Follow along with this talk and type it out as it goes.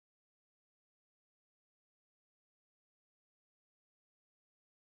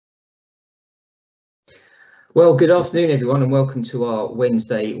Well, good afternoon, everyone, and welcome to our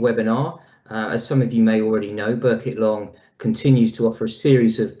Wednesday webinar. As some of you may already know, Burkitt Long continues to offer a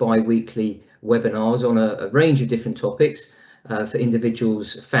series of bi-weekly webinars on a range of different topics for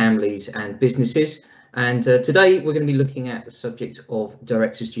individuals, families and businesses. And today we're going to be looking at the subject of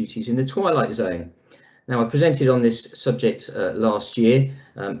directors' duties in the twilight zone. Now, I presented on this subject last year.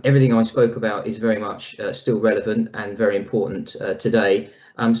 Everything I spoke about is very much still relevant and very important today.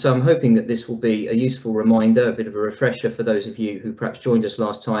 So I'm hoping that this will be a useful reminder, a bit of a refresher for those of you who perhaps joined us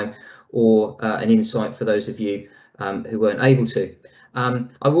last time, or an insight for those of you who weren't able to.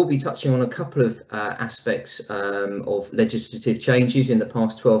 I will be touching on a couple of aspects of legislative changes in the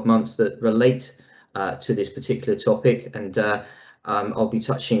past 12 months that relate to this particular topic, and I'll be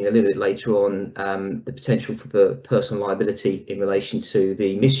touching a little bit later on the potential for personal liability in relation to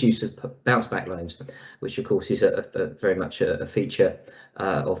the misuse of bounce back loans, which of course is very much a feature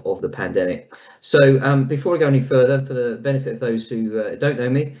of the pandemic. So before I go any further, for the benefit of those who don't know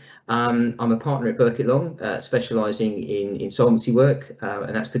me, I'm a partner at Burkitt Long, specialising in insolvency work,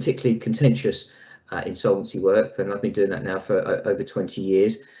 and that's particularly contentious insolvency work, and I've been doing that now for over 20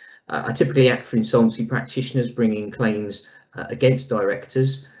 years. I typically act for insolvency practitioners bringing claims against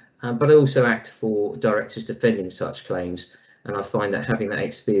directors, but I also act for directors defending such claims, and I find that having that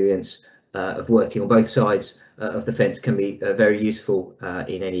experience of working on both sides of the fence can be very useful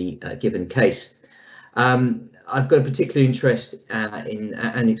in any given case. I've got a particular interest in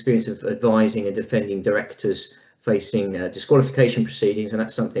and experience of advising and defending directors facing disqualification proceedings, and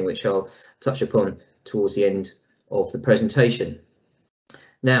that's something which I'll touch upon towards the end of the presentation.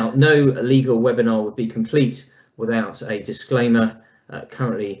 Now, no legal webinar would be complete without a disclaimer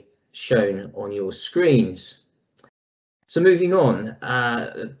currently shown on your screens. So moving on,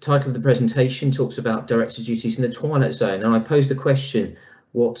 the title of the presentation talks about director duties in the twilight zone, and I posed the question,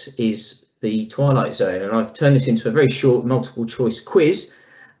 what is the twilight zone? And I've turned this into a very short multiple choice quiz.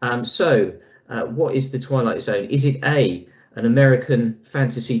 What is the twilight zone? Is it A, an American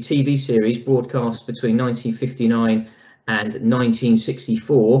fantasy TV series broadcast between 1959 and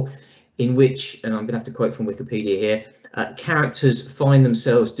 1964, in which, and I'm going to have to quote from Wikipedia here, characters find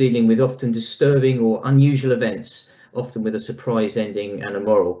themselves dealing with often disturbing or unusual events, often with a surprise ending and a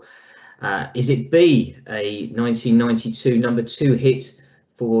moral? Is it B, a 1992 #2 hit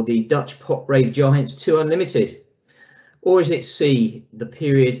for the Dutch pop rave giants 2 Unlimited? Or is it C, the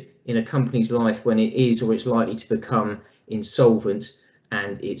period in a company's life when it is or is likely to become insolvent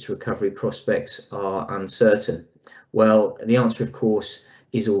and its recovery prospects are uncertain? Well, the answer, of course,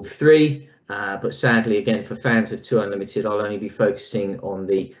 is all three, but sadly, again, for fans of 2 Unlimited, I'll only be focusing on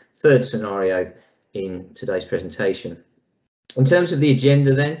the third scenario in today's presentation. In terms of the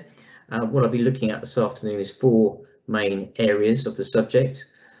agenda then, what I'll be looking at this afternoon is 4 main areas of the subject.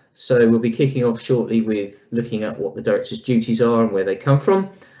 So we'll be kicking off shortly with looking at what the director's duties are and where they come from.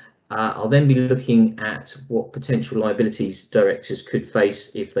 I'll then be looking at what potential liabilities directors could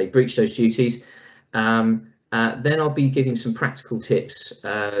face if they breach those duties. Then I'll be giving some practical tips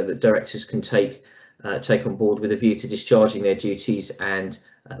that directors can take on board with a view to discharging their duties and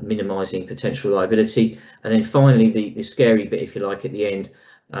minimising potential liability. And then finally, the scary bit, if you like, at the end,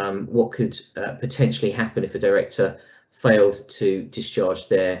 what could potentially happen if a director failed to discharge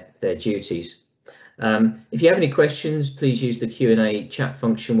their duties. If you have any questions, please use the Q&A chat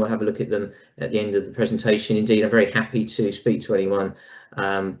function. We'll have a look at them at the end of the presentation. Indeed, I'm very happy to speak to anyone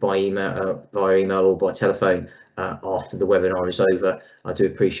via email or by telephone after the webinar is over. I do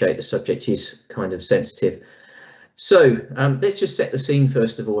appreciate the subject is kind of sensitive. So let's just set the scene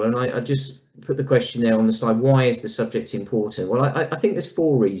first of all, and I just put the question there on the slide. Why is the subject important? Well, I think there's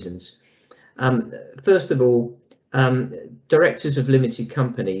 4 reasons. First of all, directors of limited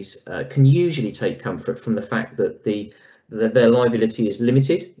companies can usually take comfort from the fact that their liability is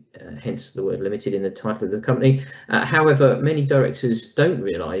limited, hence the word limited in the title of the company. However, many directors don't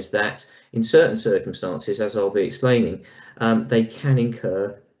realise that in certain circumstances, as I'll be explaining, they can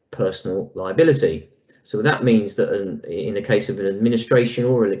incur personal liability. So that means that in the case of an administration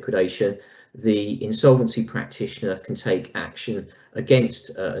or a liquidation, the insolvency practitioner can take action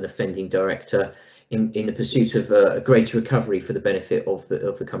against an offending director in the pursuit of a greater recovery for the benefit of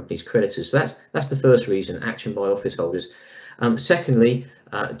the company's creditors. So that's the first reason, action by office holders. Secondly,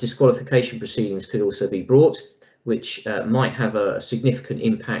 disqualification proceedings could also be brought, which might have a significant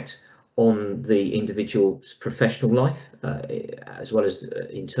impact on the individual's professional life, as well as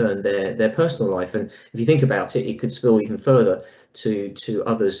in turn their personal life. And if you think about it, it could spill even further to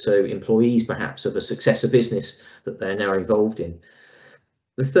others, so employees perhaps of a successor business that they're now involved in.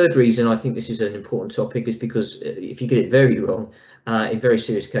 The third reason I think this is an important topic is because if you get it very wrong, in very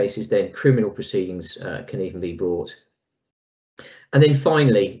serious cases, then criminal proceedings can even be brought. And then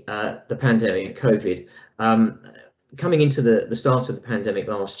finally, the pandemic, COVID. Coming into the start of the pandemic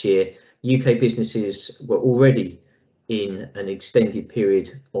last year, UK businesses were already in an extended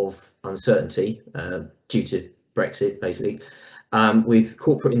period of uncertainty due to Brexit, basically, with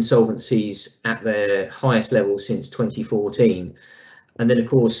corporate insolvencies at their highest level since 2014. And then, of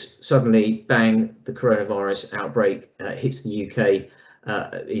course, suddenly, bang, the coronavirus outbreak hits the UK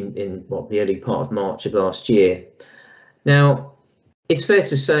in the early part of March of last year. Now, it's fair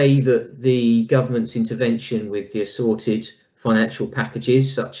to say that the government's intervention with the assorted financial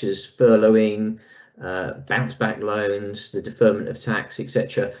packages, such as furloughing, bounce back loans, the deferment of tax,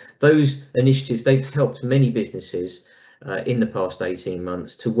 etc., those initiatives, they've helped many businesses in the past 18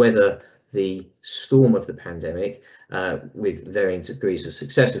 months to weather the storm of the pandemic with varying degrees of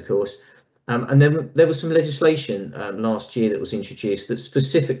success, of course. And then there was some legislation last year that was introduced that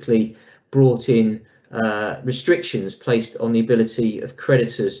specifically brought in restrictions placed on the ability of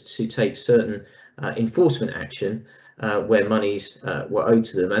creditors to take certain enforcement action where monies were owed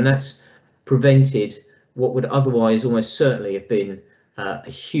to them, and that's prevented what would otherwise almost certainly have been a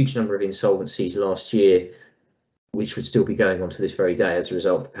huge number of insolvencies last year, which would still be going on to this very day as a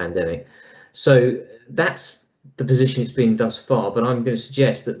result of the pandemic. So that's the position it's been thus far, but I'm going to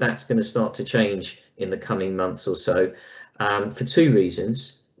suggest that that's going to start to change in the coming months or so for two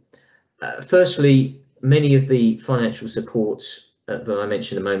reasons. Firstly, many of the financial supports that I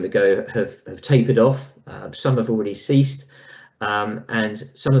mentioned a moment ago have tapered off. Some have already ceased, and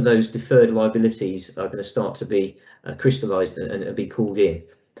some of those deferred liabilities are going to start to be crystallised and be called in.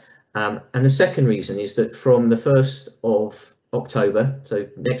 And the second reason is that from the 1st of October, so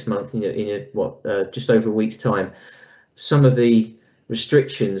next month, just over a week's time, some of the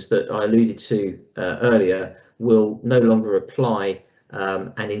restrictions that I alluded to earlier will no longer apply,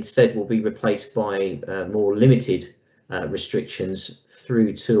 and instead will be replaced by more limited restrictions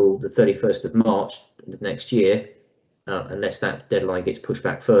through till the 31st of March of next year, unless that deadline gets pushed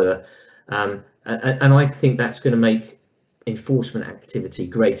back further. And I think that's going to make enforcement activity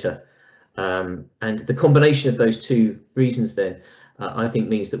greater. And the combination of those two reasons then, I think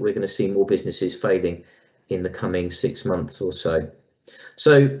means that we're going to see more businesses failing in the coming 6 months or so.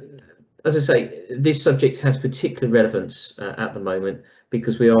 So, as I say, this subject has particular relevance at the moment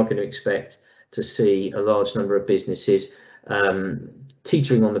because we are going to expect to see a large number of businesses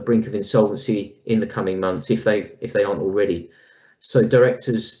teetering on the brink of insolvency in the coming months if they aren't already. So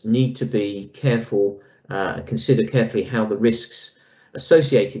directors need to be careful and consider carefully how the risks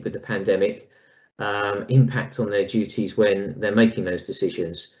associated with the pandemic impact on their duties when they're making those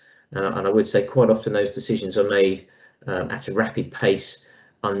decisions. And I would say quite often those decisions are made at a rapid pace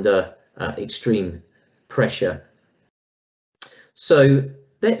under extreme pressure. So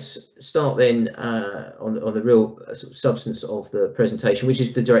let's start then on the real substance of the presentation, which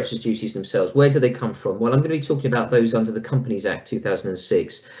is the directors' duties themselves. Where do they come from? Well, I'm going to be talking about those under the Companies Act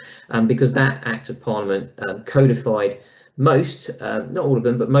 2006, because that Act of Parliament codified most, not all of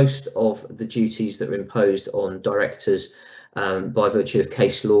them, but most of the duties that were imposed on directors by virtue of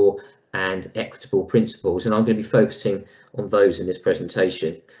case law and equitable principles. And I'm going to be focusing on those in this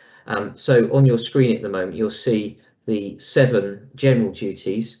presentation. So on your screen at the moment, you'll see the 7 general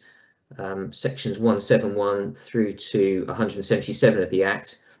duties, sections 171 through to 177 of the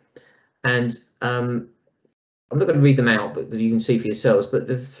Act. And I'm not going to read them out, but you can see for yourselves. But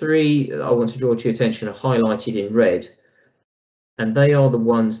the 3 that I want to draw to your attention are highlighted in red, and they are the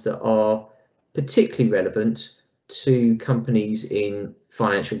ones that are particularly relevant to companies in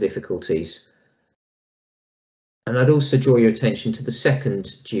financial difficulties. And I'd also draw your attention to the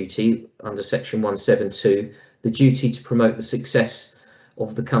second duty under section 172, the duty to promote the success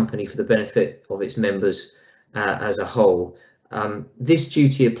of the company for the benefit of its members as a whole. This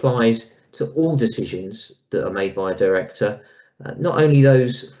duty applies to all decisions that are made by a director, not only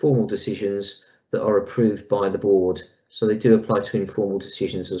those formal decisions that are approved by the board, so they do apply to informal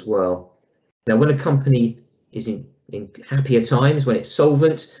decisions as well. Now, when a company is in happier times, when it's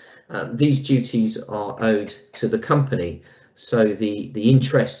solvent, these duties are owed to the company, so the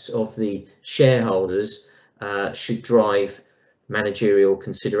interests of the shareholders should drive managerial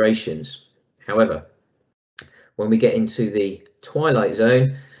considerations. However, when we get into the twilight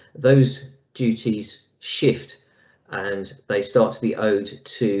zone, those duties shift and they start to be owed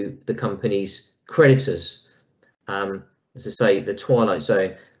to the company's creditors. As I say, the twilight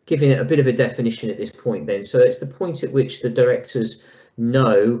zone, giving it a bit of a definition at this point then. So it's the point at which the directors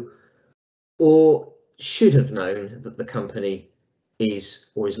know or should have known that the company is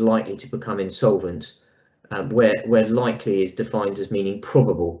or is likely to become insolvent, where likely is defined as meaning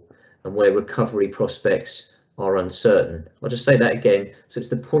probable, and where recovery prospects are uncertain. I'll just say that again. So it's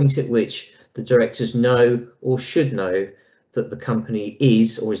the point at which the directors know or should know that the company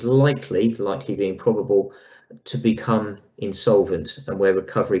is or is likely being probable, to become insolvent, and where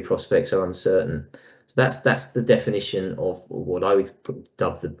recovery prospects are uncertain. So that's the definition of what I would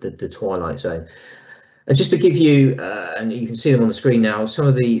dub the twilight zone. And just to give you, and you can see them on the screen now, some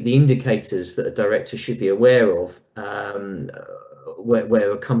of the indicators that a director should be aware of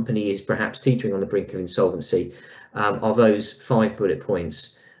where a company is perhaps teetering on the brink of insolvency, are those 5 bullet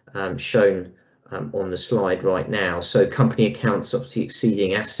points shown on the slide right now. So company accounts obviously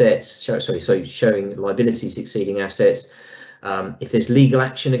exceeding assets, showing liabilities exceeding assets. If there's legal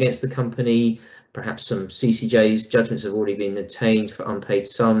action against the company, perhaps some CCJs, judgments have already been obtained for unpaid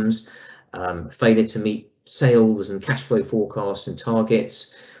sums, failure to meet sales and cash flow forecasts and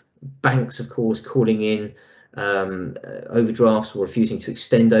targets, banks of course calling in overdrafts or refusing to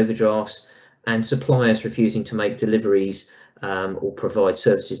extend overdrafts, and suppliers refusing to make deliveries or provide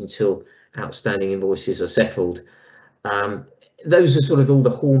services until outstanding invoices are settled. Those are sort of all the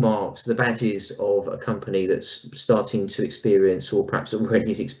hallmarks, the badges of a company that's starting to experience, or perhaps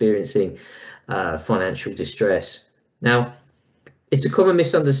already is experiencing, financial distress. Now, it's a common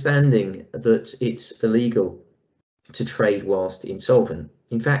misunderstanding that it's illegal to trade whilst insolvent.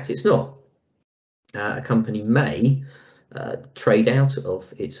 In fact, it's not. A company may trade out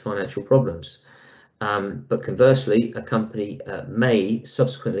of its financial problems, but conversely, a company may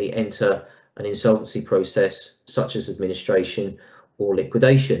subsequently enter an insolvency process, such as administration or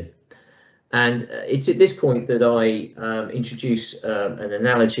liquidation. And it's at this point that I introduce an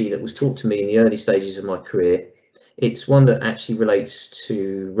analogy that was taught to me in the early stages of my career. It's one that actually relates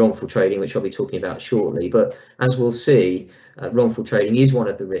to wrongful trading, which I'll be talking about shortly. But as we'll see, wrongful trading is one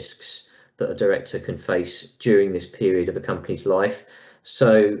of the risks that a director can face during this period of a company's life.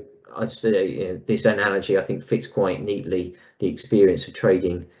 So I'd say this analogy, I think, fits quite neatly the experience of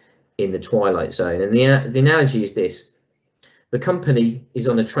trading in the twilight zone. And the analogy is this: the company is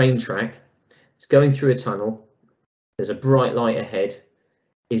on a train track, it's going through a tunnel, there's a bright light ahead.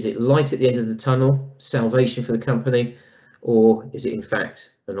 Is it light at the end of the tunnel, salvation for the company, or is it in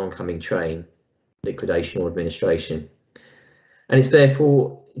fact an oncoming train, liquidation or administration? And it's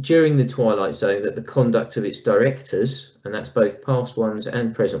therefore during the twilight zone that the conduct of its directors, and that's both past ones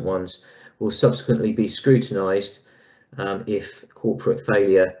and present ones, will subsequently be scrutinised if corporate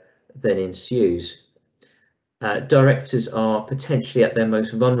failure then ensues. Directors are potentially at their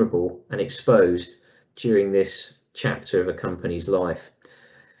most vulnerable and exposed during this chapter of a company's life.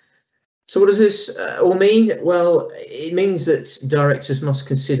 So what does this all mean? Well, it means that directors must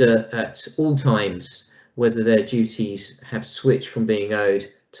consider at all times whether their duties have switched from being owed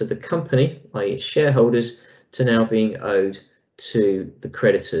to the company, i.e. shareholders, to now being owed to the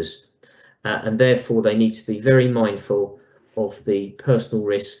creditors. And therefore they need to be very mindful of the personal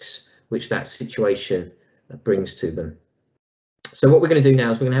risks which that situation brings to them. So what we're going to do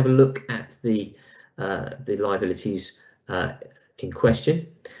now is we're going to have a look at the liabilities in question.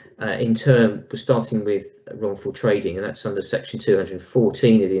 We're starting with wrongful trading, and that's under section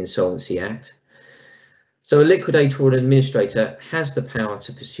 214 of the Insolvency Act. So a liquidator or an administrator has the power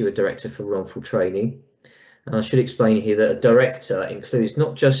to pursue a director for wrongful trading. And I should explain here that a director includes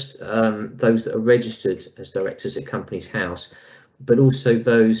not just those that are registered as directors at Companies House, but also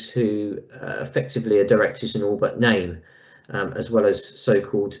those who effectively are directors in all but name, as well as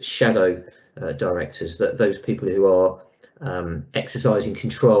so-called shadow directors, those people who are exercising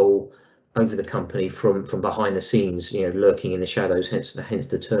control over the company from behind the scenes, lurking in the shadows, hence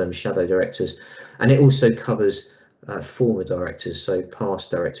the term shadow directors. And it also covers former directors, so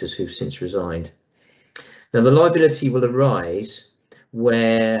past directors who've since resigned. Now, the liability will arise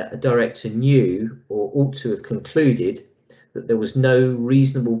where a director knew or ought to have concluded that there was no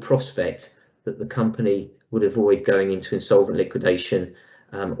reasonable prospect that the company would avoid going into insolvent liquidation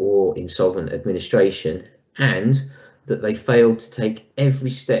or insolvent administration, and that they failed to take every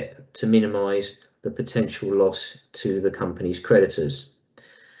step to minimise the potential loss to the company's creditors.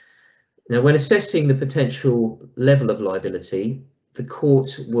 Now, when assessing the potential level of liability, the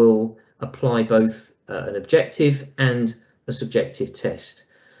court will apply both an objective and a subjective test.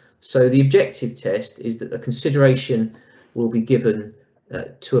 So the objective test is that a consideration will be given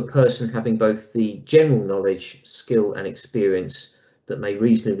to a person having both the general knowledge, skill and experience that may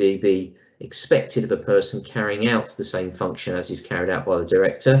reasonably be expected of a person carrying out the same function as is carried out by the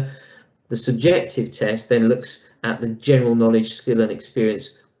director. The subjective test then looks at the general knowledge, skill and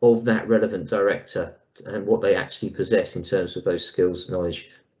experience of that relevant director and what they actually possess in terms of those skills, knowledge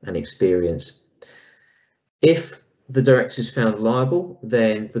and experience. If the director is found liable,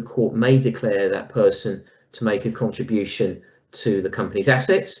 then the court may declare that person to make a contribution to the company's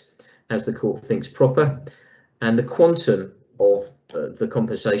assets as the court thinks proper, and the quantum of the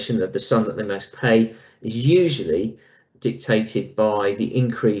compensation, of the sum that they must pay, is usually dictated by the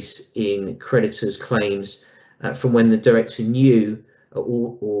increase in creditors' claims from when the director knew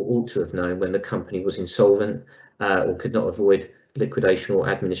or ought to have known when the company was insolvent or could not avoid liquidation or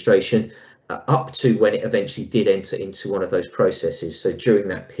administration, up to when it eventually did enter into one of those processes. So during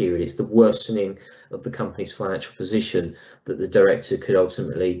that period, it's the worsening of the company's financial position that the director could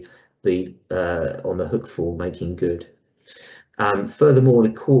ultimately be on the hook for making good. Furthermore,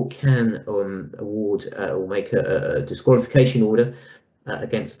 the court can award or make a disqualification order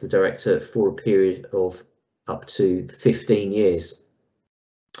against the director for a period of up to 15 years.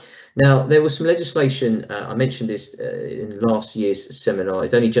 Now, there was some legislation, I mentioned this in last year's seminar.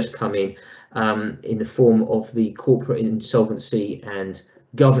 It only just come in the form of the Corporate Insolvency and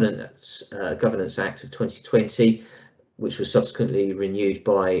Governance Act of 2020, which was subsequently renewed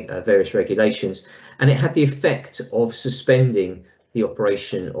by various regulations, and it had the effect of suspending the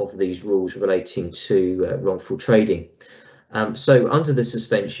operation of these rules relating to wrongful trading. So under the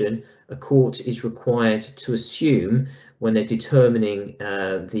suspension, a court is required to assume, when they're determining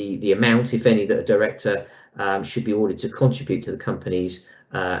the amount, if any, that a director should be ordered to contribute to the company's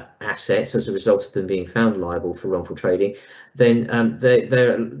assets as a result of them being found liable for wrongful trading, then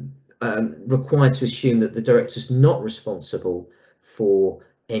they're required to assume that the director is not responsible for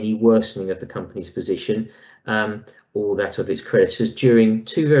any worsening of the company's position or that of its creditors during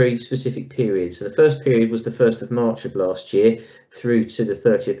two very specific periods. So the first period was the 1st of March of last year through to the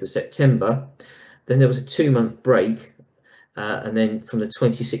 30th of September. Then there was a 2-month break, and then from the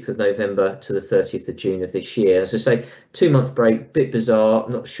 26th of November to the 30th of June of this year. As I say, 2-month break, bit bizarre.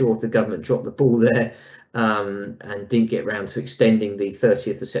 I'm not sure if the government dropped the ball there and didn't get around to extending the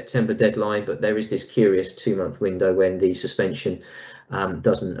 30th of September deadline, but there is this curious 2-month window when the suspension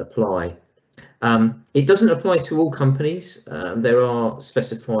doesn't apply. It doesn't apply to all companies. There are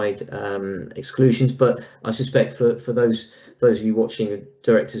specified exclusions, but I suspect for those of you watching,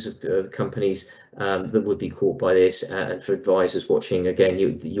 directors of companies that would be caught by this, and for advisors watching, again,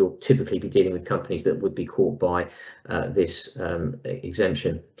 you'll typically be dealing with companies that would be caught by this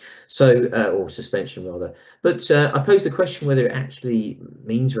exemption, so or suspension rather. But I pose the question whether it actually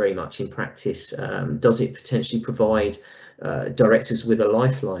means very much in practice. Does it potentially provide directors with a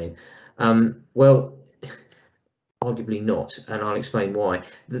lifeline? Well, arguably not, and I'll explain why.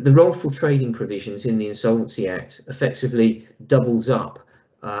 The wrongful trading provisions in the Insolvency Act effectively doubles up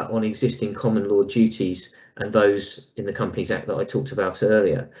on existing common law duties and those in the Companies Act that I talked about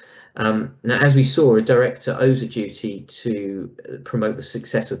earlier. Now, as we saw, a director owes a duty to promote the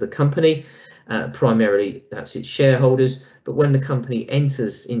success of the company, primarily that's its shareholders. But when the company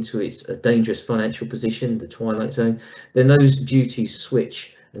enters into its dangerous financial position, the twilight zone, then those duties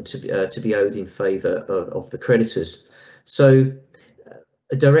switch and to be owed in favour of the creditors. So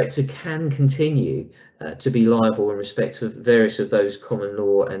a director can continue to be liable in respect of various of those common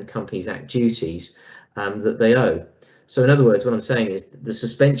law and Companies Act duties that they owe. So in other words, what I'm saying is the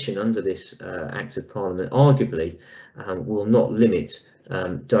suspension under this Act of Parliament arguably will not limit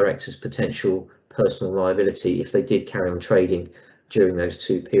directors' potential personal liability if they did carry on trading during those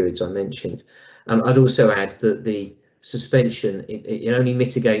two periods I mentioned. I'd also add that the suspension, it only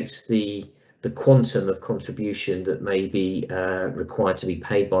mitigates the quantum of contribution that may be required to be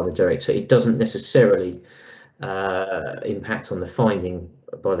paid by the director. It doesn't necessarily impact on the finding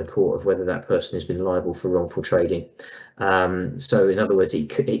by the court of whether that person has been liable for wrongful trading. So in other words,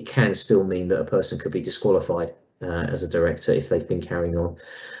 it can still mean that a person could be disqualified as a director if they've been carrying on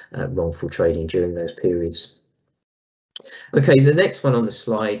wrongful trading during those periods. Okay, the next one on the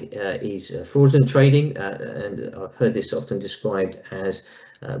slide is fraudulent trading, and I've heard this often described as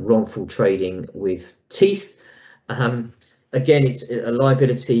wrongful trading with teeth. Again, it's a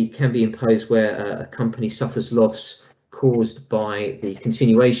liability can be imposed where a company suffers loss caused by the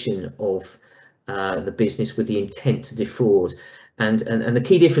continuation of the business with the intent to defraud. And the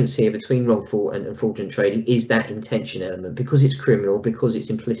key difference here between wrongful and fraudulent trading is that intention element. Because it's criminal, because it's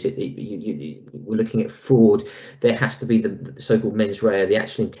implicit, we're looking at fraud, there has to be the so-called mens rea, the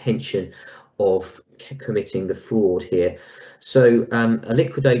actual intention of committing the fraud here. So a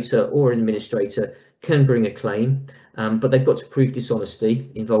liquidator or an administrator can bring a claim, but they've got to prove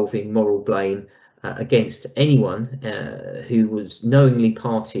dishonesty involving moral blame against anyone who was knowingly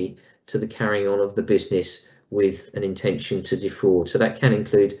party to the carrying on of the business with an intention to defraud. So that can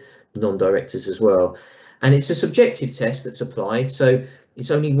include non-directors as well. And it's a subjective test that's applied, so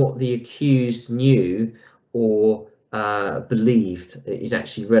it's only what the accused knew or believed is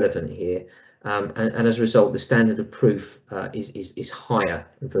actually relevant here. And as a result, the standard of proof is higher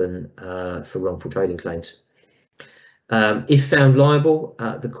than for wrongful trading claims. If found liable,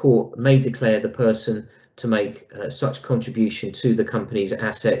 the court may declare the person to make such contribution to the company's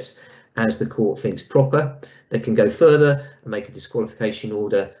assets as the court thinks proper. They can go further and make a disqualification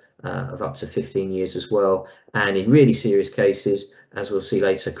order of up to 15 years as well. And in really serious cases, as we'll see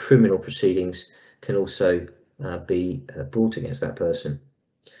later, criminal proceedings can also be brought against that person.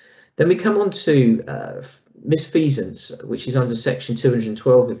 Then we come on to misfeasance, which is under section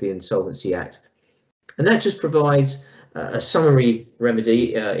 212 of the Insolvency Act. And that just provides a summary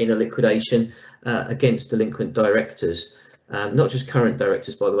remedy in a liquidation against delinquent directors, not just current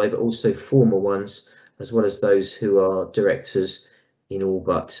directors, by the way, but also former ones, as well as those who are directors in all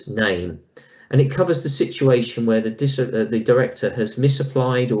but name. And it covers the situation where the director has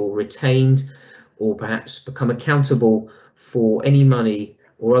misapplied or retained or perhaps become accountable for any money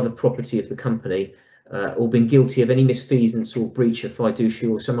or other property of the company, or been guilty of any misfeasance or breach of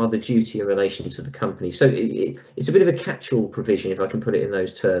fiduciary or some other duty in relation to the company. So it's a bit of a catch-all provision, if I can put it in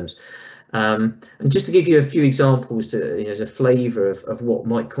those terms. And just to give you a few examples, to, as a flavour of what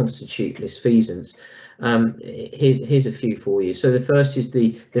might constitute misfeasance, here's a few for you. So the first is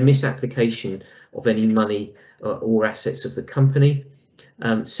the misapplication of any money or assets of the company.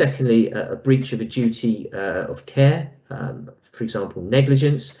 Secondly, a breach of a duty of care, for example,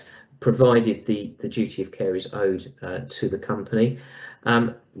 negligence, provided the duty of care is owed to the company.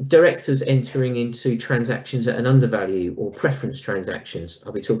 Directors entering into transactions at an undervalue or preference transactions.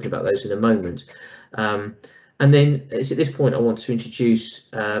 I'll be talking about those in a moment. And then it's at this point I want to introduce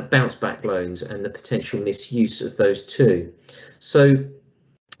bounce back loans and the potential misuse of those too. So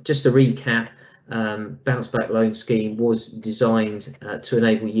just to recap, bounce back loan scheme was designed to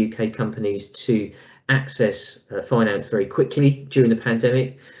enable UK companies to access finance very quickly during the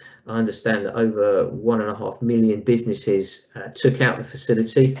pandemic. I understand that over 1.5 million businesses took out the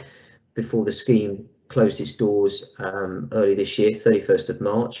facility before the scheme closed its doors early this year, 31st of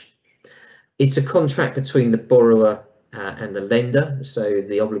March. It's a contract between the borrower and the lender, so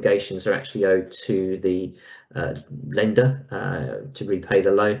the obligations are actually owed to the lender to repay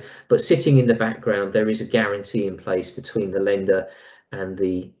the loan. But sitting in the background, there is a guarantee in place between the lender and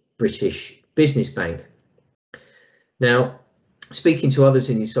the British Business Bank. Now, speaking to others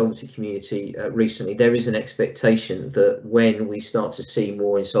in the insolvency community recently, there is an expectation that when we start to see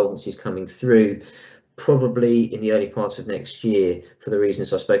more insolvencies coming through, probably in the early part of next year, for the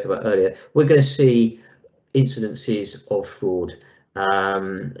reasons I spoke about earlier, we're going to see incidences of fraud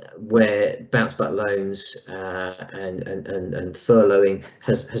where bounce back loans and furloughing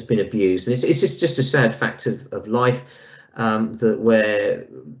has been abused. And it's just a sad fact of life, that where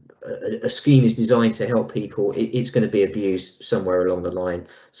a scheme is designed to help people, it's going to be abused somewhere along the line.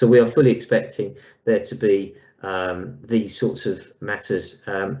 So we are fully expecting there to be these sorts of matters,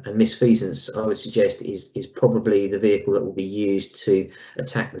 and misfeasance, I would suggest, is probably the vehicle that will be used to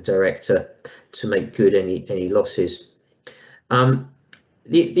attack the director to make good any losses.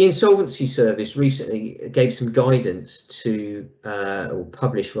 The Insolvency Service recently gave some guidance to, or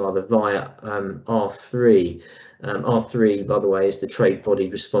published rather, via R3. R3, by the way, is the trade body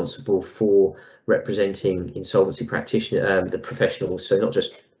responsible for representing insolvency practitioners, the professionals, so not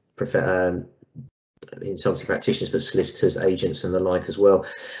just insolvency practitioners, but solicitors, agents, and the like as well.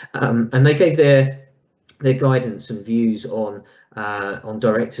 And they gave their guidance and views on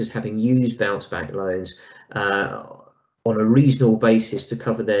directors having used bounce back loans on a reasonable basis to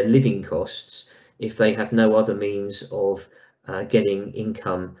cover their living costs if they have no other means of getting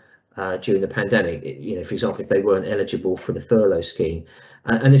income during the pandemic. For example, if they weren't eligible for the furlough scheme.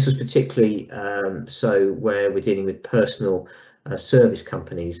 And this was particularly so where we're dealing with personal service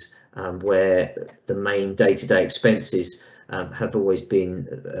companies, where the main day-to-day expenses have always been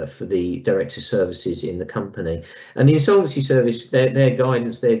for the director services in the company. And the Insolvency Service, their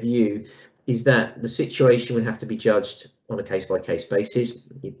guidance, their view is that the situation would have to be judged on a case-by-case basis.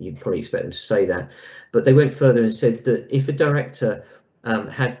 You'd probably expect them to say that, but they went further and said that if a director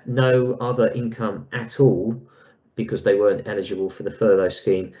had no other income at all because they weren't eligible for the furlough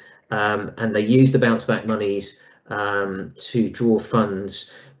scheme, and they used the bounce back monies to draw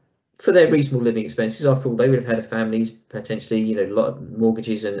funds for their reasonable living expenses. After all, they would have had a family, potentially, a lot of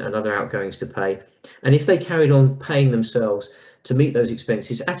mortgages and other outgoings to pay. And if they carried on paying themselves to meet those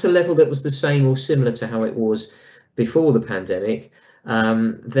expenses at a level that was the same or similar to how it was before the pandemic,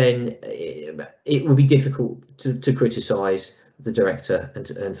 then it would be difficult to criticise the director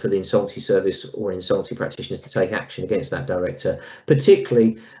and for the insolvency service or insolvency practitioners to take action against that director,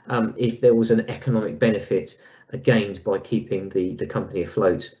 particularly if there was an economic benefit gained by keeping the company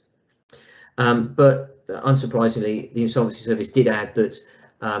afloat. But unsurprisingly, the insolvency service did add that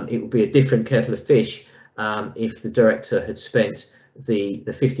it would be a different kettle of fish if the director had spent the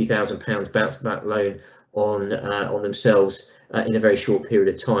 £50,000 bounce back loan on themselves in a very short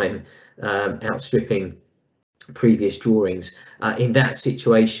period of time, outstripping previous drawings. In that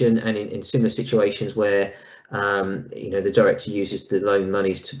situation, and in similar situations where the director uses the loan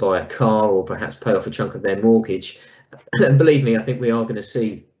monies to buy a car or perhaps pay off a chunk of their mortgage, and believe me, I think we are going to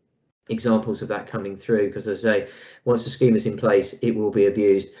see examples of that coming through, because as I say, once the scheme is in place, it will be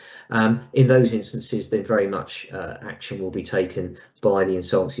abused. In those instances, then very much action will be taken by the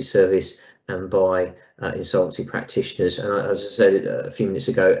insolvency service and by insolvency practitioners. And as I said a few minutes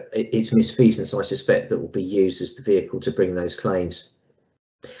ago, it's misfeasance, I suspect, that will be used as the vehicle to bring those claims.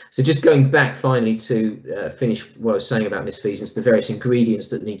 So just going back finally to finish what I was saying about misfeasance, the various ingredients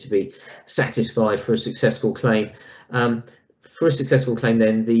that need to be satisfied for a successful claim. For a successful claim,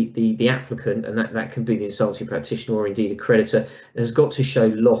 then the applicant, and that can be the insolvency practitioner or indeed a creditor, has got to show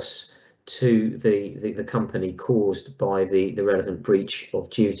loss to the company caused by the relevant breach of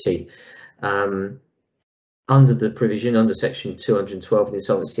duty. Under the provision, under section 212 of the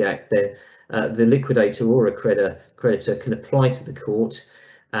Insolvency Act, then the liquidator or a creditor can apply to the court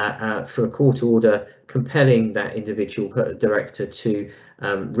for a court order compelling that individual director to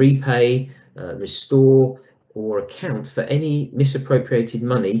repay, restore, or account for any misappropriated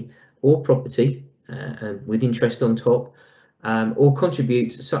money or property, and with interest on top, or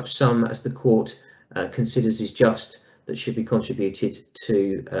contribute such sum as the court considers is just that should be contributed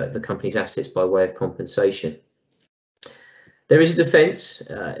to the company's assets by way of compensation. There is a defence,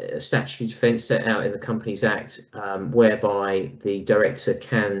 a statutory defence set out in the Companies Act, whereby the director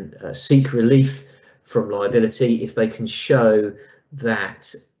can seek relief from liability if they can show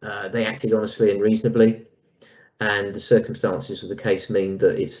that they acted honestly and reasonably, and the circumstances of the case mean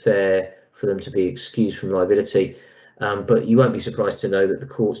that it's fair for them to be excused from liability. But you won't be surprised to know that the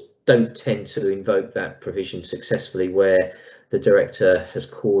courts don't tend to invoke that provision successfully where the director has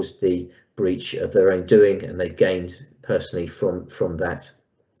caused the breach of their own doing and they've gained personally from that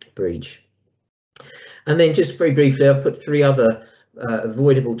breach. And then just very briefly, I've put three other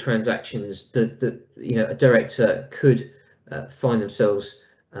avoidable transactions that a director could find themselves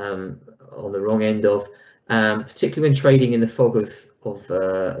on the wrong end of, particularly when trading in the fog of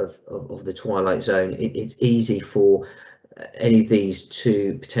the twilight zone. It's easy for any of these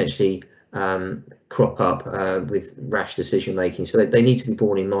to potentially crop up with rash decision making, so they need to be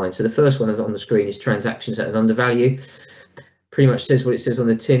borne in mind. So the first one on the screen is transactions at an undervalue. Pretty much says what it says on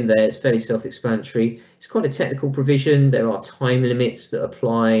the tin there. It's fairly self-explanatory. It's quite a technical provision. There are time limits that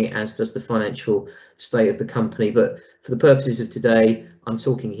apply, as does the financial state of the company, but for the purposes of today, I'm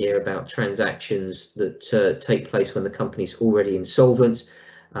talking here about transactions that take place when the company's already insolvent,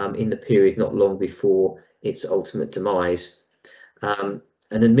 in the period not long before its ultimate demise.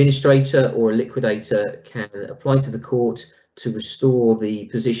 An administrator or a liquidator can apply to the court to restore the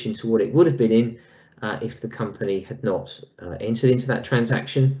position to what it would have been in if the company had not entered into that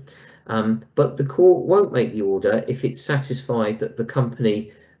transaction. But the court won't make the order if it's satisfied that the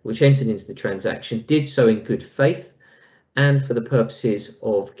company which entered into the transaction did so in good faith and for the purposes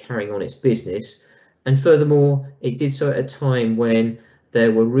of carrying on its business, and furthermore it did so at a time when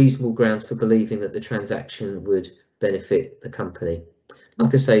there were reasonable grounds for believing that the transaction would benefit the company.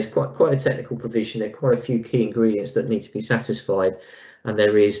 Like I say, it's quite a technical provision. There are quite a few key ingredients that need to be satisfied, and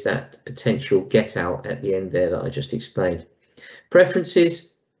there is that potential get out at the end there that I just explained.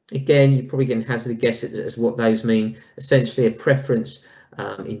 Preferences, again, you're probably going to hazard a guess as what those mean. Essentially, a preference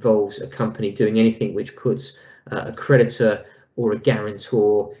involves a company doing anything which puts a creditor or a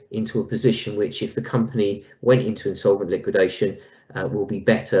guarantor into a position which, if the company went into insolvent liquidation, will be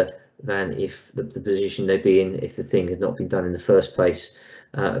better than if the position they'd be in if the thing had not been done in the first place.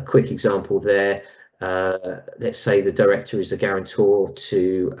 A quick example there, let's say the director is a guarantor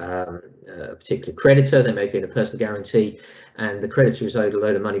to a particular creditor. They may be in a personal guarantee and the creditor is owed a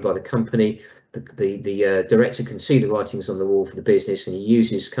load of money by the company. The director can see the writings on the wall for the business, and he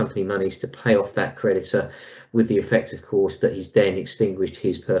uses company monies to pay off that creditor, with the effect, of course, that he's then extinguished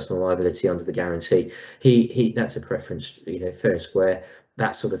his personal liability under the guarantee. That's a preference, fair and square.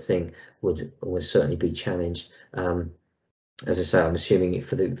 That sort of thing would almost certainly be challenged. As I say, I'm assuming it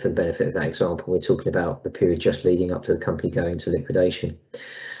for the benefit of that example, we're talking about the period just leading up to the company going into liquidation.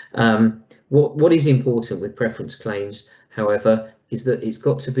 What is important with preference claims, however, is that it's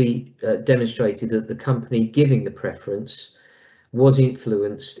got to be demonstrated that the company giving the preference was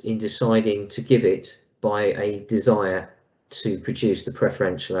influenced in deciding to give it by a desire to produce the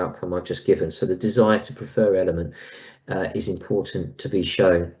preferential outcome I've just given. So the desire to prefer element is important to be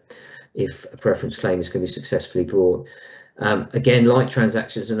shown if a preference claim is going to be successfully brought. Again, like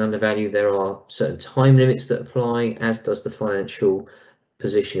transactions and undervalue, there are certain time limits that apply, as does the financial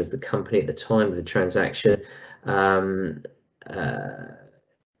position of the company at the time of the transaction. But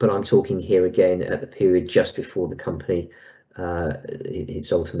I'm talking here again at the period just before the company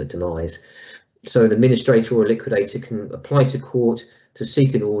its ultimate demise. So an administrator or a liquidator can apply to court to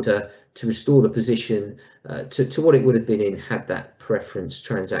seek an order to restore the position to what it would have been in had that preference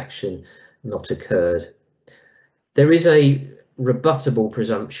transaction not occurred. There is a rebuttable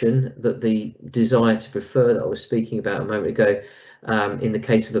presumption that the desire to prefer that I was speaking about a moment ago, in the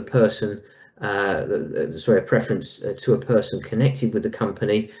case of a person, a preference to a person connected with the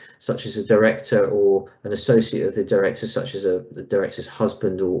company, such as a director or an associate of the director, such as the director's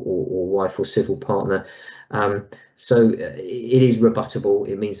husband or wife or civil partner. So it is rebuttable.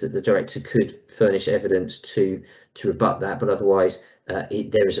 It means that the director could furnish evidence to rebut that, but otherwise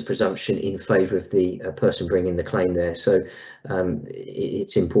there is a presumption in favour of the person bringing the claim there. So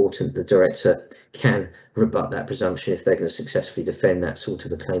it's important the director can rebut that presumption if they're going to successfully defend that sort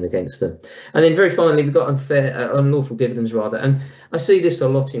of a claim against them. And then very finally, we've got unlawful dividends rather, and I see this a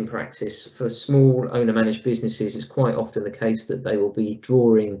lot in practice. For small owner managed businesses, it's quite often the case that they will be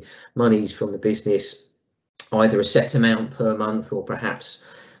drawing monies from the business, either a set amount per month or perhaps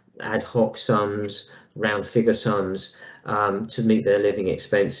ad hoc sums, round figure sums, to meet their living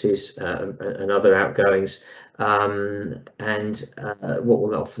expenses and other outgoings. What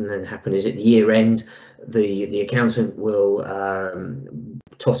will often then happen is at the year end, the accountant will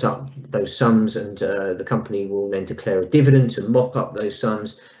tot up those sums, and the company will then declare a dividend to mop up those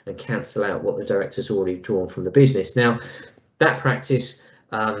sums and cancel out what the director's already drawn from the business. Now, that practice,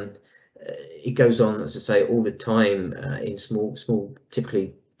 it goes on, as I say, all the time in small,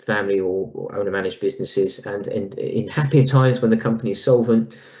 typically family or owner managed businesses, and in happier times when the company is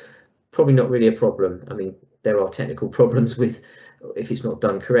solvent, probably not really a problem. I mean, there are technical problems with if it's not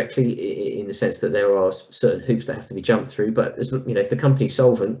done correctly, in the sense that there are certain hoops that have to be jumped through, but if the company's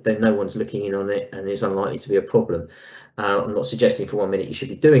solvent, then no one's looking in on it and is unlikely to be a problem. I'm not suggesting for 1 minute you should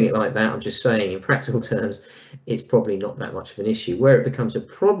be doing it like that. I'm just saying in practical terms it's probably not that much of an issue. Where it becomes a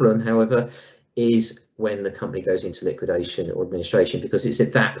problem, however, is when the company goes into liquidation or administration, because it's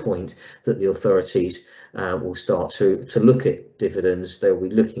at that point that the authorities will start to look at dividends. They'll be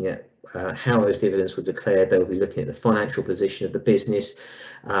looking at how those dividends were declared. They'll be looking at the financial position of the business.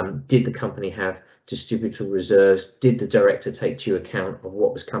 Did the company have distributable reserves? Did the director take due account of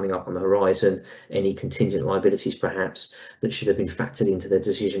what was coming up on the horizon, any contingent liabilities perhaps that should have been factored into their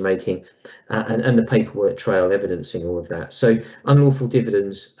decision making, and the paperwork trail evidencing all of that. So unlawful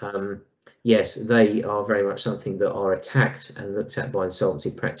dividends, yes, they are very much something that are attacked and looked at by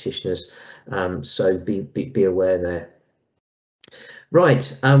insolvency practitioners, so be aware there.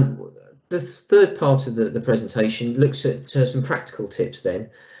 Right, the third part of the presentation looks at some practical tips then,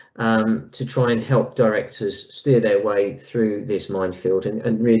 to try and help directors steer their way through this minefield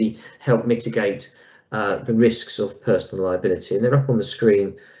and really help mitigate the risks of personal liability. And they're up on the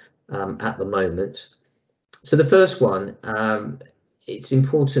screen at the moment. So the first one, it's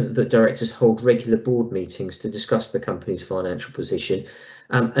important that directors hold regular board meetings to discuss the company's financial position,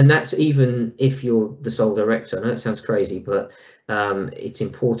 and that's even if you're the sole director. I know it sounds crazy, but it's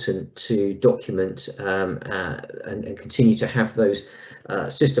important to document and continue to have those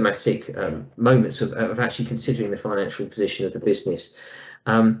systematic moments of actually considering the financial position of the business.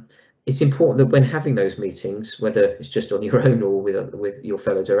 It's important that when having those meetings, whether it's just on your own or with your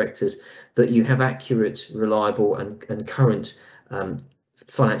fellow directors, that you have accurate, reliable and current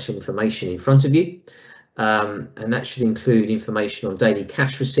financial information in front of you, and that should include information on daily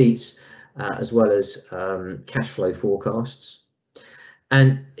cash receipts as well as cash flow forecasts.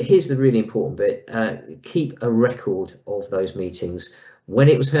 And here's the really important bit: keep a record of those meetings, when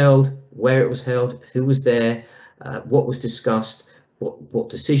it was held, where it was held, who was there, what was discussed, what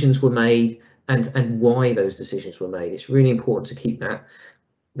decisions were made, and why those decisions were made. It's really important to keep that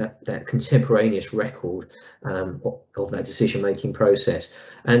contemporaneous record of that decision-making process.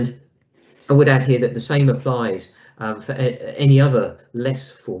 And I would add here that the same applies for any other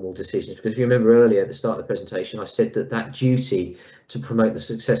less formal decisions, because if you remember earlier at the start of the presentation, I said that duty to promote the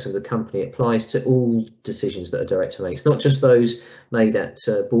success of the company applies to all decisions that a director makes, not just those made at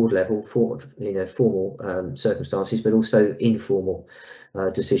board level for formal circumstances, but also informal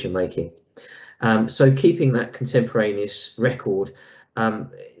decision making. So keeping that contemporaneous record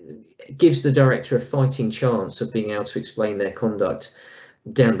gives the director a fighting chance of being able to explain their conduct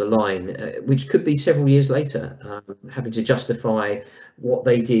down the line, which could be several years later, having to justify what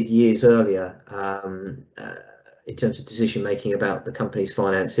they did years earlier in terms of decision making about the company's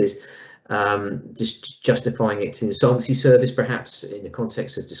finances, just justifying it to the insolvency service, perhaps in the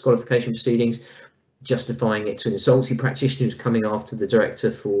context of disqualification proceedings, justifying it to an insolvency practitioner who's coming after the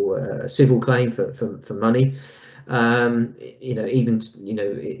director for a civil claim for money, even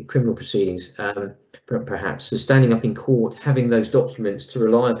criminal proceedings, perhaps. So standing up in court, having those documents to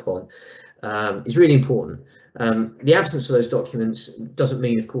rely upon is really important. The absence of those documents doesn't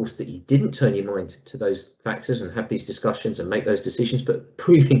mean, of course, that you didn't turn your mind to those factors and have these discussions and make those decisions, but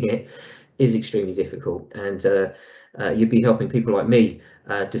proving it is extremely difficult, and you'd be helping people like me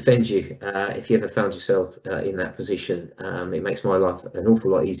defend you if you ever found yourself in that position. It makes my life an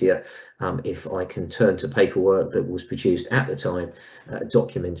awful lot easier if I can turn to paperwork that was produced at the time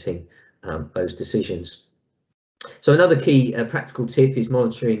documenting those decisions. So another key practical tip is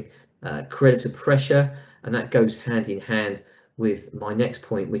monitoring creditor pressure, and that goes hand in hand with my next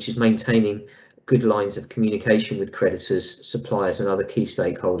point, which is maintaining good lines of communication with creditors, suppliers and other key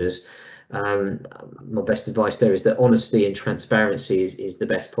stakeholders. My best advice there is that honesty and transparency is the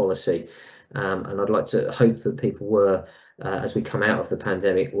best policy, and I'd like to hope that people were, as we come out of the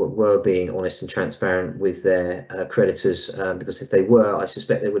pandemic, were being honest and transparent with their creditors, because if they were, I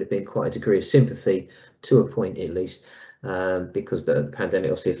suspect there would have been quite a degree of sympathy, to a point at least, because the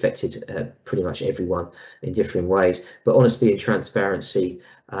pandemic obviously affected pretty much everyone in different ways. But honesty and transparency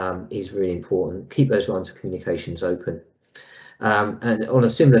is really important. Keep those lines of communications open. And on a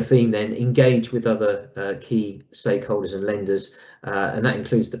similar theme then, engage with other key stakeholders and lenders, and that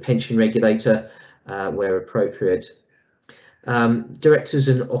includes the pension regulator where appropriate. Directors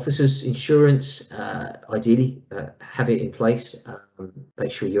and officers insurance, ideally have it in place.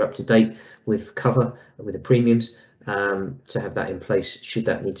 Make sure you're up to date with cover, with the premiums, to have that in place should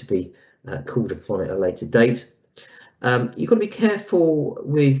that need to be called upon at a later date. You've got to be careful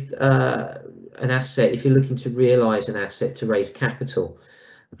with an asset if you're looking to realise an asset to raise capital.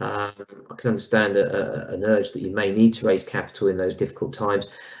 I can understand an urge that you may need to raise capital in those difficult times.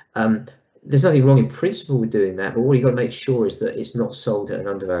 There's nothing wrong in principle with doing that, but what you've got to make sure is that it's not sold at an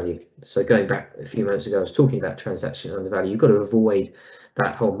undervalue. So going back a few moments ago, I was talking about transaction undervalue. You've got to avoid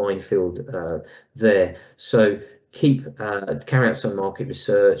that whole minefield there. So carry out some market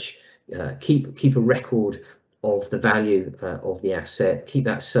research, keep a record of the value of the asset, keep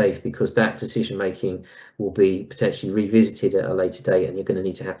that safe, because that decision making will be potentially revisited at a later date, and you're going to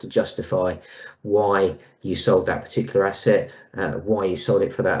need to have to justify why you sold that particular asset, why you sold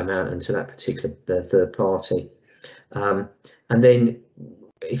it for that amount and to that particular third party. And then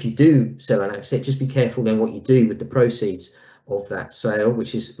if you do sell an asset, just be careful then what you do with the proceeds of that sale,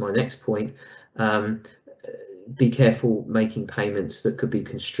 which is my next point. Be careful making payments that could be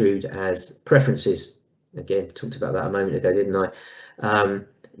construed as preferences. Again, talked about that a moment ago, didn't I?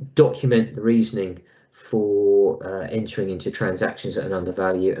 Document the reasoning for entering into transactions at an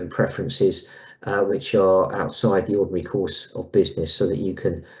undervalue and preferences which are outside the ordinary course of business, so that you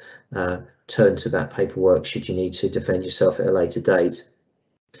can turn to that paperwork should you need to defend yourself at a later date.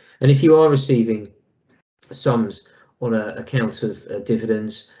 And if you are receiving sums on account of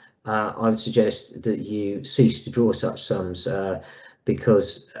dividends, I would suggest that you cease to draw such sums,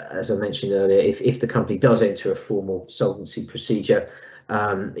 because, as I mentioned earlier, if the company does enter a formal solvency procedure,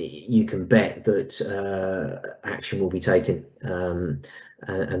 you can bet that action will be taken,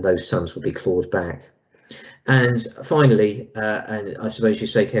 and those sums will be clawed back. And finally, and I suppose you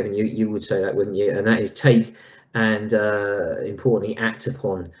say, Kevin, you would say that, wouldn't you? And that is take and importantly act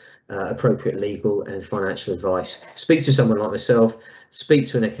upon appropriate legal and financial advice. Speak to someone like myself, speak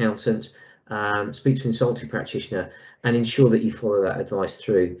to an accountant, speak to an insolvency practitioner, and ensure that you follow that advice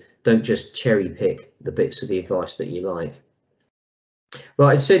through. Don't just cherry pick the bits of the advice that you like.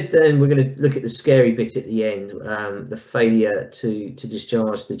 Right, I said then we're going to look at the scary bit at the end, the failure to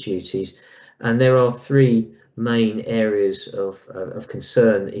discharge the duties, and there are three main areas of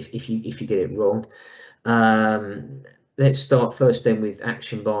concern if you get it wrong. Let's start first then with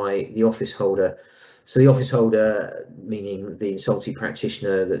action by the office holder. So the office holder, meaning the insolvency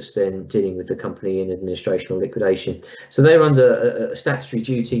practitioner that's then dealing with the company in administration or liquidation. So they're under a statutory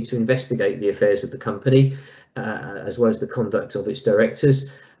duty to investigate the affairs of the company, as well as the conduct of its directors,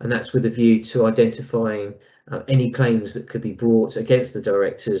 and that's with a view to identifying any claims that could be brought against the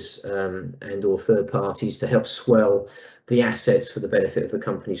directors and or third parties to help swell the assets for the benefit of the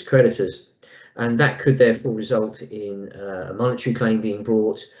company's creditors. And that could therefore result in a monetary claim being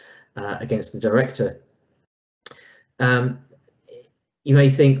brought against the director. You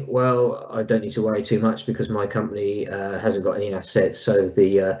may think, well, I don't need to worry too much because my company hasn't got any assets, so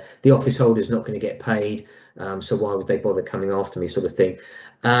the office holder is not going to get paid, so why would they bother coming after me, sort of thing.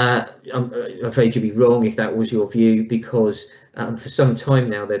 I'm afraid you'd be wrong if that was your view, because for some time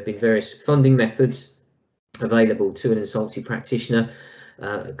now there have been various funding methods available to an insolvency practitioner.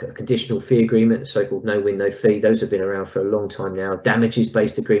 A conditional fee agreement, so-called no win, no fee, those have been around for a long time now.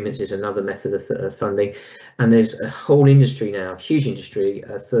 Damages-based agreements is another method of funding, and there's a whole industry now, huge industry,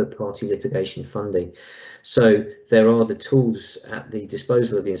 third-party litigation funding. So there are the tools at the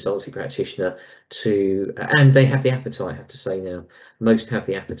disposal of the insolvency practitioner to, and they have the appetite, I have to say now, most have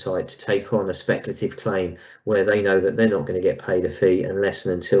the appetite to take on a speculative claim where they know that they're not going to get paid a fee unless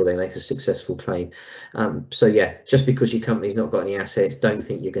and until they make a successful claim. So yeah, just because your company's not got any assets, don't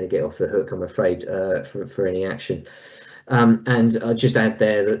think you're going to get off the hook, I'm afraid, for any action. And I'll just add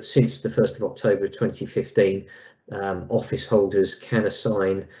there that since the 1st of October 2015, office holders can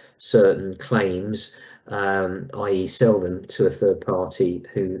assign certain claims, i.e. sell them to a third party,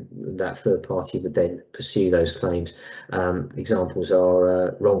 who that third party would then pursue those claims. Examples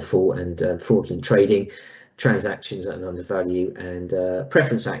are wrongful and fraudulent trading, transactions at an undervalue, and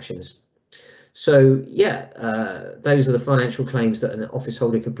preference actions. So yeah, those are the financial claims that an office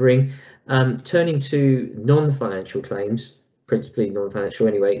holder could bring. Turning to non-financial claims, principally non-financial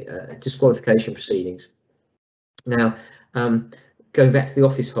anyway, disqualification proceedings. Now, going back to the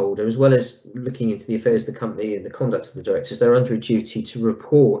office holder, as well as looking into the affairs of the company and the conduct of the directors, they're under a duty to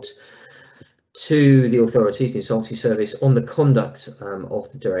report to the authorities, the insolvency service, on the conduct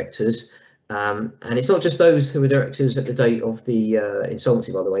of the directors. And it's not just those who were directors at the date of the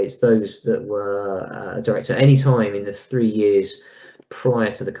insolvency, by the way, it's those that were a director any time in the 3 years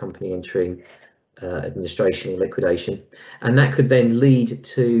prior to the company entering administration or liquidation. And that could then lead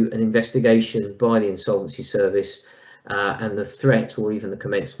to an investigation by the insolvency service and the threat or even the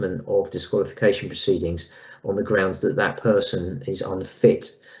commencement of disqualification proceedings on the grounds that that person is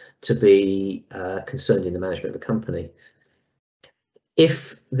unfit to be concerned in the management of a company.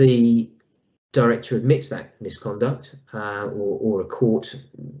 If the director admits that misconduct or a court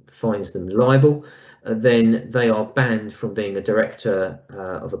finds them liable, then they are banned from being a director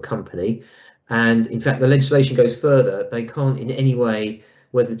of a company. And in fact, the legislation goes further. They can't in any way,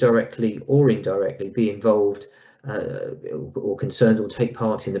 whether directly or indirectly, be involved or concerned or take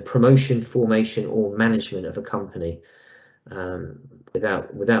part in the promotion, formation or management of a company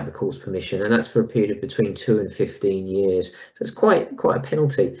without the court's permission, and that's for a period of between 2 and 15 years. So it's quite a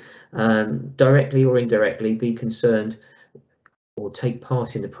penalty. Directly or indirectly be concerned or take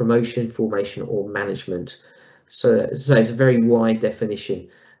part in the promotion, formation or management. So it's a very wide definition,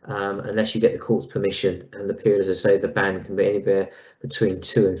 unless you get the court's permission, and the period, as I say, the ban can be anywhere between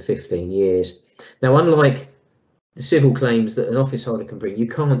 2 and 15 years. Now, unlike the civil claims that an office holder can bring, you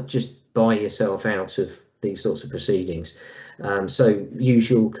can't just buy yourself out of these sorts of proceedings. So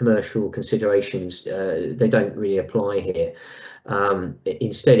usual commercial considerations, they don't really apply here.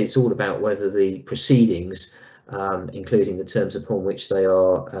 Instead, it's all about whether the proceedings, including the terms upon which they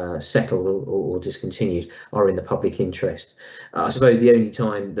are settled or discontinued, are in the public interest. I suppose the only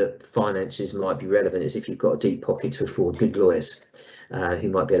time that finances might be relevant is if you've got a deep pocket to afford good lawyers who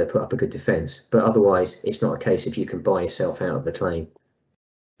might be able to put up a good defence, but otherwise it's not a case if you can buy yourself out of the claim.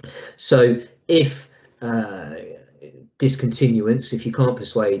 So if discontinuance, if you can't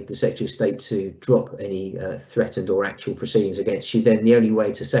persuade the Secretary of State to drop any threatened or actual proceedings against you, then the only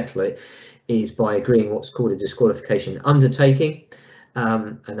way to settle it is by agreeing what's called a disqualification undertaking,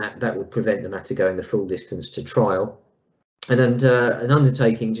 and that would prevent the matter going the full distance to trial. And an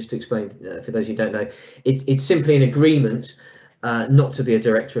undertaking, just to explain for those who don't know, it's simply an agreement not to be a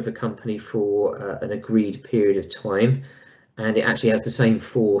director of a company for an agreed period of time. And it actually has the same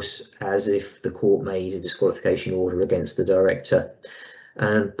force as if the court made a disqualification order against the director.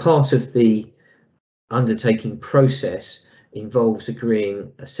 And part of the undertaking process involves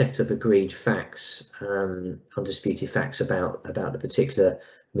agreeing a set of agreed facts, undisputed facts about the particular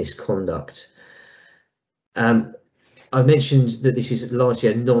misconduct. I mentioned that this is largely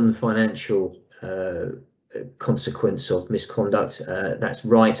a non-financial consequence of misconduct. That's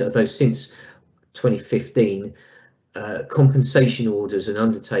right, although since 2015, compensation orders and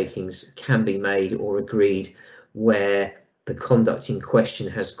undertakings can be made or agreed where the conduct in question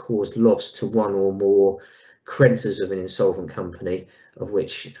has caused loss to one or more creditors of an insolvent company of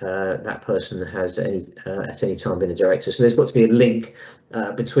which that person has at any time been a director. So there's got to be a link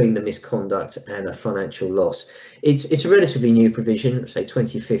between the misconduct and a financial loss. It's a relatively new provision, say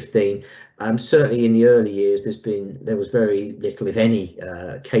 2015. Certainly in the early years there was very little, if any,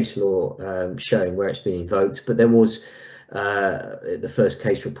 case law showing where it's been invoked, but there was the first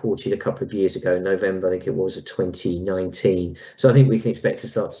case reported a couple of years ago, November, I think it was, of 2019. So I think we can expect to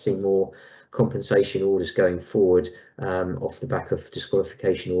start to see more compensation orders going forward off the back of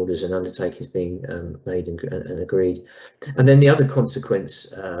disqualification orders and undertakings being made and agreed. And then the other consequence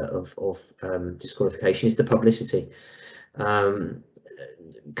of disqualification is the publicity.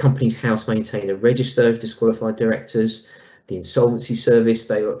 Companies House maintain a register of disqualified directors. The insolvency service,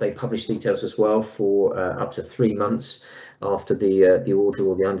 they publish details as well for up to 3 months after the order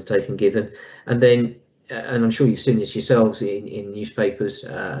or the undertaking given. And then, and I'm sure you've seen this yourselves in newspapers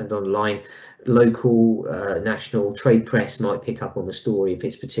and online, local, national trade press might pick up on the story if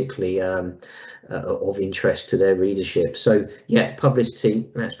it's particularly of interest to their readership. So yeah, publicity,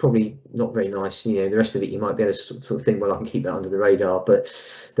 that's probably not very nice. You know, the rest of it you might be able to sort of think, well, I can keep that under the radar, but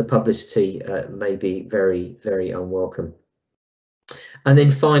the publicity may be very, very unwelcome. And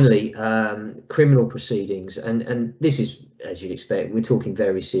then finally, criminal proceedings, and this is, as you'd expect, we're talking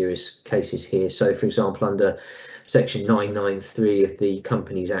very serious cases here. So for example, under section 993 of the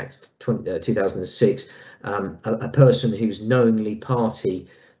Companies Act 2006, a person who's knowingly party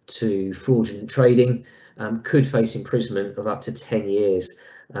to fraudulent trading could face imprisonment of up to 10 years,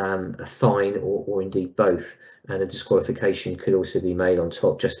 a fine, or indeed both, and a disqualification could also be made on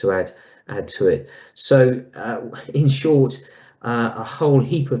top, just to add to it. So in short, a whole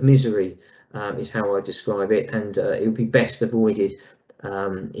heap of misery is how I describe it, and it would be best avoided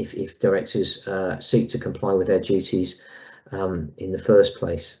if directors seek to comply with their duties in the first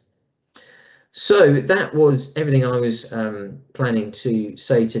place. So that was everything I was planning to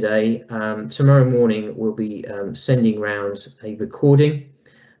say today. Tomorrow morning we'll be sending round a recording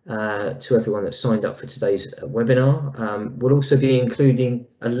to everyone that signed up for today's webinar. We'll also be including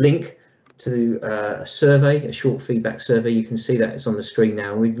a link to a survey, a short feedback survey. You can see that it's on the screen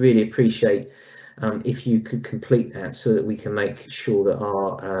now. We'd really appreciate if you could complete that so that we can make sure that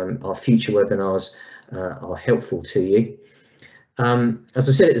our future webinars are helpful to you. As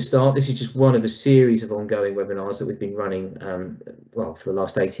I said at the start, this is just one of a series of ongoing webinars that we've been running well, for the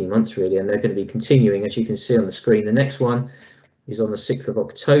last 18 months really, and they're going to be continuing, as you can see on the screen. The next one is on the 6th of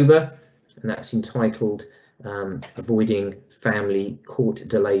October, and that's entitled Avoiding Family Court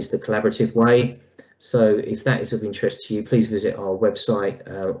Delays the Collaborative Way. So if that is of interest to you, please visit our website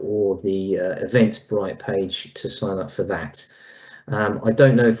or the Eventbrite page to sign up for that. I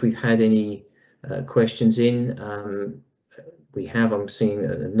don't know if we've had any questions in. We have, I'm seeing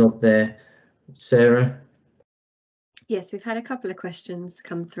a nod there. Sarah? Yes, we've had a couple of questions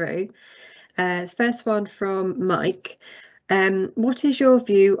come through. First one from Mike. What is your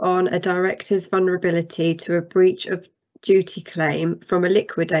view on a director's vulnerability to a breach of duty claim from a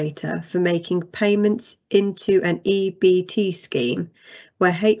liquidator for making payments into an EBT scheme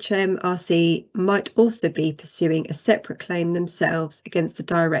where HMRC might also be pursuing a separate claim themselves against the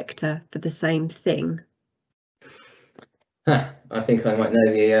director for the same thing? I think I might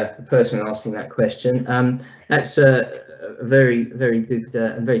know the person asking that question. That's a very, very good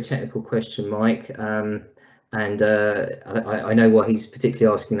and very technical question, Mike. And I know why he's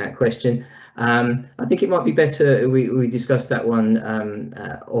particularly asking that question. I think it might be better we discuss that one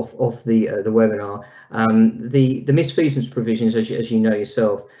off the webinar. The misfeasance provisions, as you know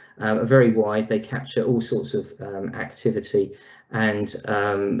yourself, are very wide. They capture all sorts of activity, and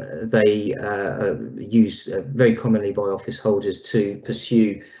they used very commonly by office holders to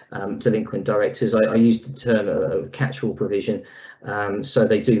pursue delinquent directors. I used the term catch-all provision, so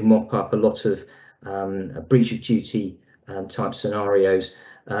they do mop up a lot of a breach of duty type scenarios.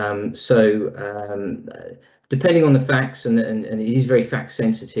 Depending on the facts, and it is very fact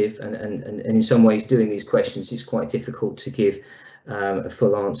sensitive, and in some ways doing these questions it's quite difficult to give a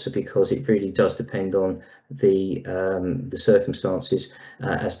full answer, because it really does depend on the circumstances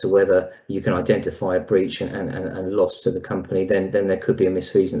as to whether you can identify a breach and loss to the company. Then there could be a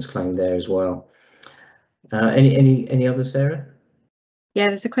misfeasance claim there as well. Any others, Sarah? Yeah,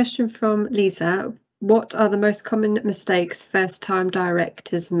 there's a question from Lisa. What are the most common mistakes first-time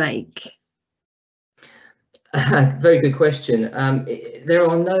directors make? Very good question. There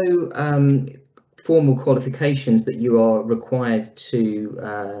are no formal qualifications that you are required to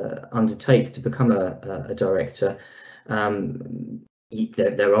undertake to become a director.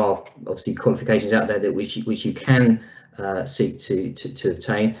 There are obviously qualifications out there that which you can seek to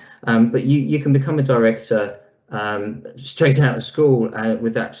obtain, but you can become a director straight out of school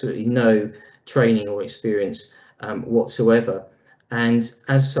with absolutely no training or experience whatsoever, and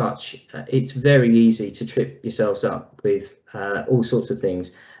as such it's very easy to trip yourselves up with all sorts of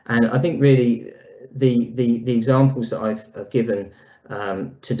things. And I think really the examples that I've given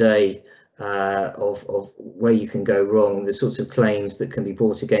today of where you can go wrong, the sorts of claims that can be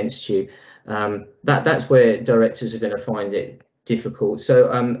brought against you. That's where directors are going to find it difficult. So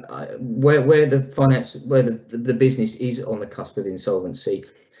where the business is on the cusp of insolvency,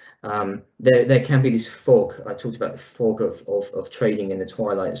 there can be this fog. I talked about the fog of trading in the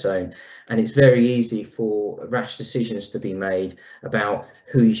twilight zone, and it's very easy for rash decisions to be made about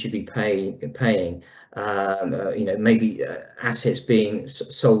who you should be paying. Maybe assets being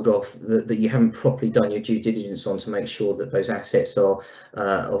sold off that you haven't properly done your due diligence on to make sure that those assets are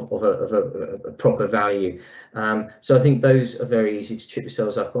of a proper value. So I think those are very easy to trip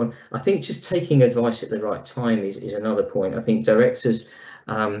yourselves up on. I think just taking advice at the right time is another point. I think directors,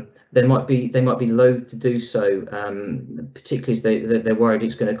 they might be loath to do so, particularly as they're worried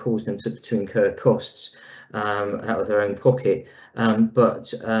it's going to cause them to incur costs out of their own pocket.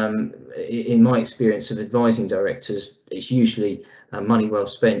 But in my experience of advising directors, it's usually money well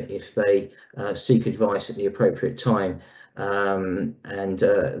spent if they seek advice at the appropriate time, and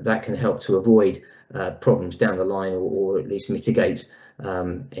that can help to avoid problems down the line, or at least mitigate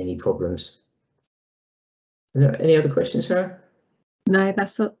any problems. Are there any other questions, Sarah? No,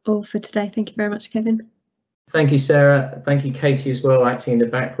 that's all for today. Thank you very much, Kevin. Thank you, Sarah. Thank you, Katie, as well, acting in the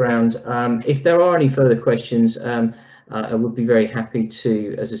background. If there are any further questions, I would be very happy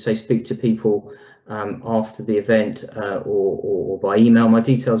to, as I say, speak to people after the event or by email. My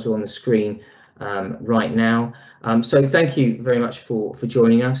details are on the screen right now. So thank you very much for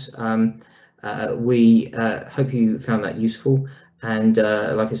joining us. We hope you found that useful, and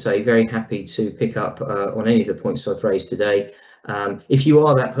like I say, very happy to pick up on any of the points I've raised today. If you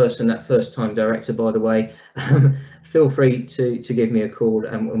are that person, that first-time director, by the way, feel free to give me a call,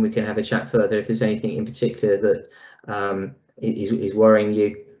 and we can have a chat further. If there's anything in particular that is worrying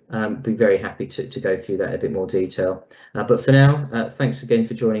you, be very happy to go through that in a bit more detail. But for now, thanks again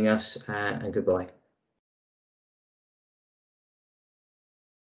for joining us, and goodbye.